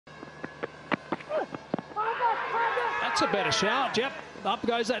That's a better shout. Yep, up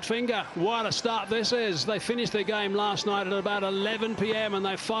goes that finger. What a start this is. They finished their game last night at about 11 p.m. and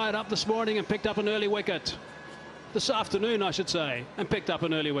they fired up this morning and picked up an early wicket. This afternoon, I should say, and picked up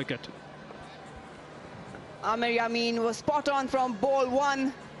an early wicket. Amir Yamin was spot on from ball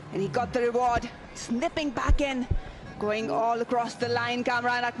one, and he got the reward. Snipping back in, going all across the line,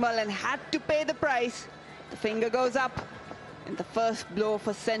 Kamran Akmal, and had to pay the price. The finger goes up in the first blow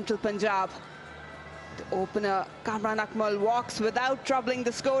for Central Punjab. The opener, Kamran Akmal, walks without troubling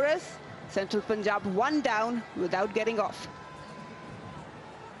the scorers. Central Punjab 1 down without getting off.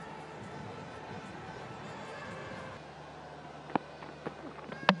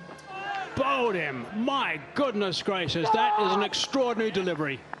 Bowled him. My goodness gracious, that is an extraordinary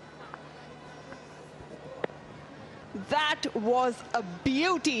delivery. That was a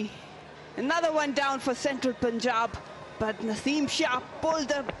beauty. Another one down for Central Punjab, but Naseem Shah pulled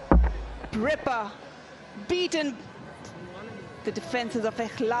the ripper, beaten the defenses of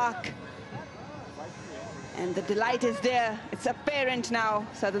Akhlaq. And the delight is there. It's apparent now,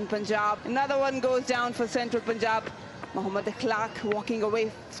 Southern Punjab. Another one goes down for Central Punjab. Mohammad Akhlaq walking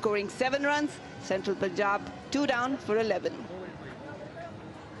away, scoring 7 runs. Central Punjab 2 down for 11.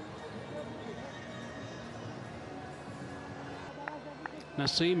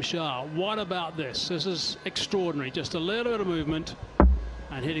 Naseem Shah, what about this? This is extraordinary. Just a little bit of movement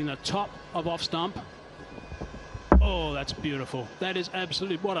and hitting the top of off stump. Oh, that's beautiful. That is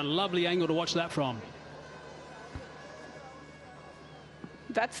absolutely, what a lovely angle to watch that from.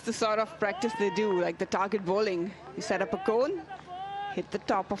 That's the sort of practice they do, like the target bowling. You set up a cone, hit the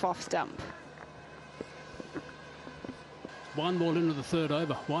top of off stump. 1 ball into the 3rd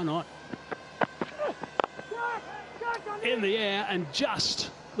over. Why not? In the air and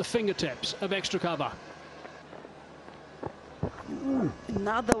just the fingertips of extra cover.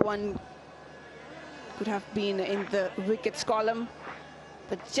 Another one could have been in the wickets column,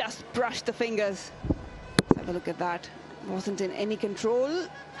 but just brushed the fingers. Let's have a look at that. Wasn't in any control.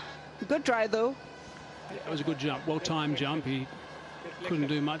 Good try though. It was a good jump, well-timed jump. He couldn't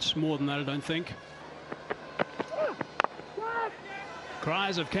do much more than that, I don't think.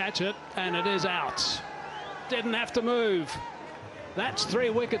 Cries of catch it, and it is out. Didn't have to move. That's 3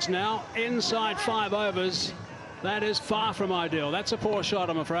 wickets now inside 5 overs. That is far from ideal. That's a poor shot,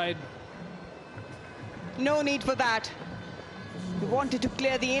 I'm afraid. No need for that. He wanted to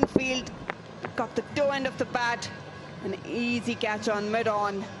clear the infield, got the toe end of the bat. An easy catch on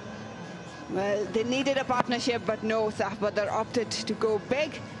mid-on. Well, they needed a partnership, but no, Saf Badr opted to go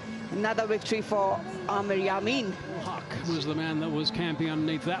big. Another victory for Amir Yamin. Huck was the man that was camping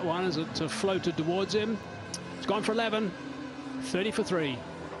underneath that one as it floated towards him. It's gone for 11, 30 for 3.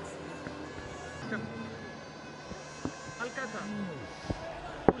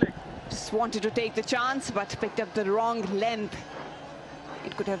 Just wanted to take the chance, but picked up the wrong length.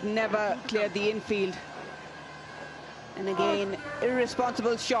 It could have never cleared the infield. And again,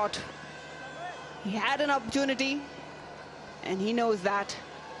 irresponsible shot. He had an opportunity, and he knows that,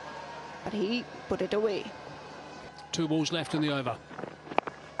 but he put it away. 2 balls left in the over.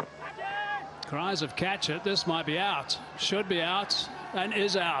 Cries of catch it. This might be out. Should be out, and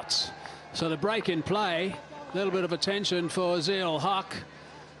is out. So the break in play, a little bit of attention for Ziel Huck.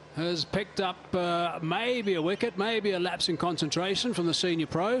 Has picked up maybe a wicket, maybe a lapse in concentration from the senior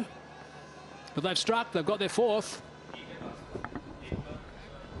pro. But they've struck, they've got their 4th.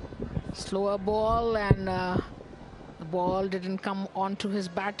 Slower ball, and the ball didn't come onto his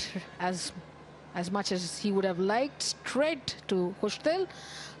bat as much as he would have liked. Straight to Khushtil,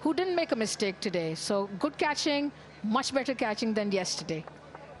 who didn't make a mistake today. So good catching, much better catching than yesterday.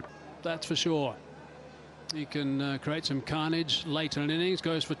 That's for sure. He can create some carnage later in innings.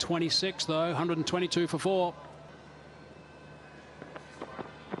 Goes for 26 though, 122 for 4.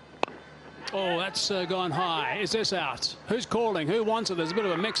 Oh, that's gone high. Is this out? Who's calling? Who wants it? There's a bit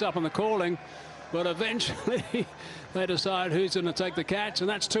of a mix-up on the calling, but eventually they decide who's going to take the catch, and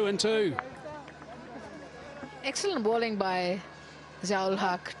that's 2 and 2. Excellent bowling by Ziaul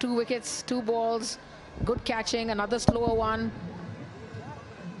Haq. 2 wickets, 2 balls, good catching, another slower one.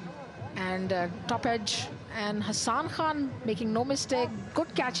 And top edge, and Hassan Khan making no mistake.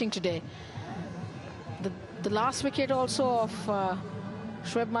 Good catching today. The last wicket also of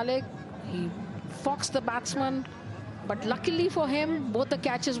Shoaib Malik. He foxed the batsman, but luckily for him, both the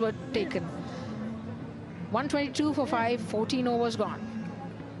catches were taken. 122 for 5, 14 overs gone.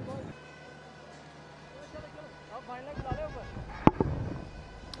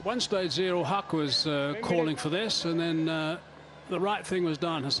 One stage, Ziaul Haq was calling for this, and then the right thing was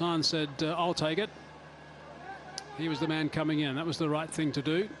done. Hassan said, I'll take it. He was the man coming in. That was the right thing to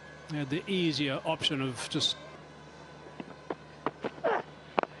do. He had the easier option of just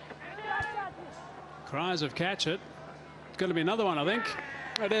Cries of catch it. It's going to be another one, I think.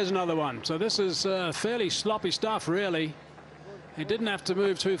 It is another one. So this is fairly sloppy stuff, really. He didn't have to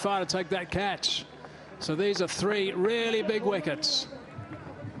move too far to take that catch. So these are 3 really big wickets.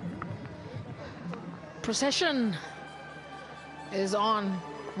 Procession is on.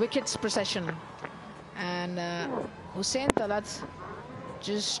 Wickets procession. And Hussain Talat's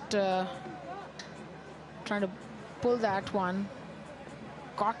just trying to pull that one.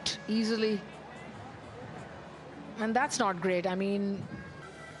 Caught easily. And that's not great. I mean,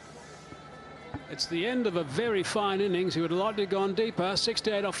 it's the end of a very fine innings. He would have liked to have gone deeper.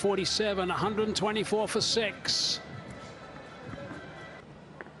 68 off 47, 124 for 6.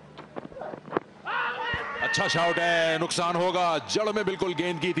 अच्छा shot है, नुकसान होगा। जड़ में बिल्कुल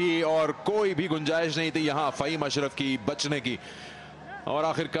गेंद की थी और कोई भी गुंजाइश नहीं थी यहां फहीम अशरफ की बचने की, और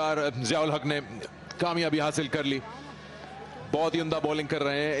आखिरकार ज़ियाउल हक ने कामयाबी हासिल कर ली। बहुत ही उम्दा बॉलिंग कर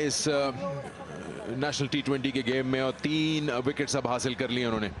रहे हैं इस नेशनल T20 के गेम में और 3 विकेट्स अब हासिल कर लिए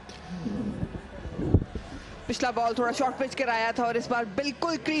उन्होंने। पिछला बॉल थोड़ा शॉर्ट पिच कराया था और इस बार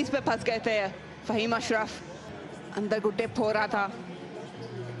बिल्कुल क्रीज पे फंस गए थे फहीम अशरफ। अंदर को टिप हो रहा था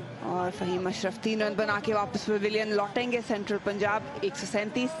और फहीम अशरफ 3 रन बना के वापस पवेलियन लौटेंगे। सेंट्रल पंजाब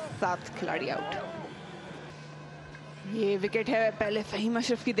 137, 7 खिलाड़ी आउट। ये विकेट है, पहले फहीम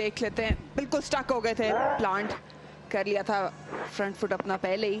अशरफ की देख लेते हैं। बिल्कुल स्टक हो गए थे, प्लांट कर लिया था फ्रंट फुट अपना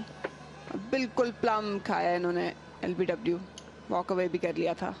पहले ही। बिल्कुल प्लम खाया इन्होंने, LBW वॉक अवे भी कर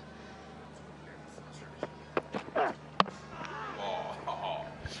लिया था।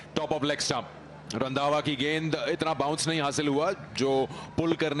 Top of leg stump, Randhawa की गेंद, इतना बाउंस नहीं हासिल हुआ जो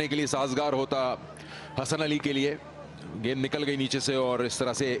पुल करने के लिए साजगार होता हसन अली के लिए। गेंद निकल गई नीचे से और इस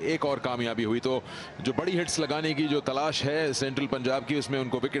तरह से एक और कामयाबी हुई। तो जो बड़ी हिट्स लगाने की जो तलाश है सेंट्रल पंजाब की, उसमें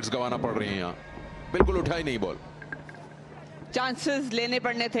उनको विकेट्स गंवाना पड़ रहे हैं। यहाँ बिल्कुल उठाई नहीं बॉल। चांसेस लेने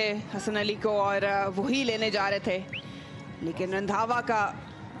पड़ने थे हसन अली को और वही लेने जा रहे थे, लेकिन रंधावा का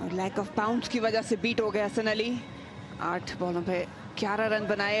लैक ऑफ बाउंस की वजह से बीट हो गए हसन अली। 8 बॉलों पे 11 रन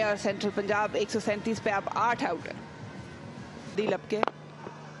बनाए और सेंट्रल पंजाब 137 पे अब 8 आउट है। दिल के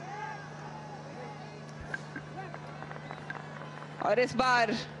और इस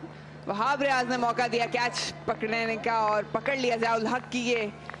बार वहाब रियाज ने मौका दिया कैच पकड़ने का और पकड़ लिया ज़ियाउल हक की।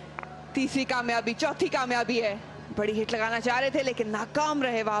 ये तीसरी कामयाबी, चौथी कामयाबी है। बड़ी हिट लगाना चाह रहे थे लेकिन नाकाम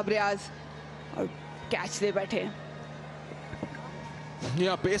रहे वहाब रियाज और कैच दे बैठे।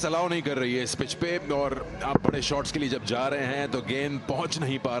 यहाँ पेस अलाउ नहीं कर रही है इस पिच पे, और आप बड़े शॉट्स के लिए जब जा रहे हैं तो गेंद पहुंच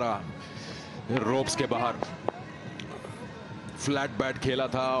नहीं पा रहा रोप्स के बाहर। फ्लैट बैट खेला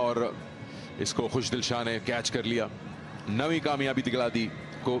था और इसको खुशदिल शाह ने कैच कर लिया। नवी कामयाबी दिला दी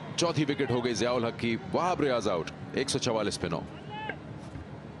को। चौथी विकेट हो गई ज़ियाउल हक की। वहाब रियाज आउट, 144 पे 9।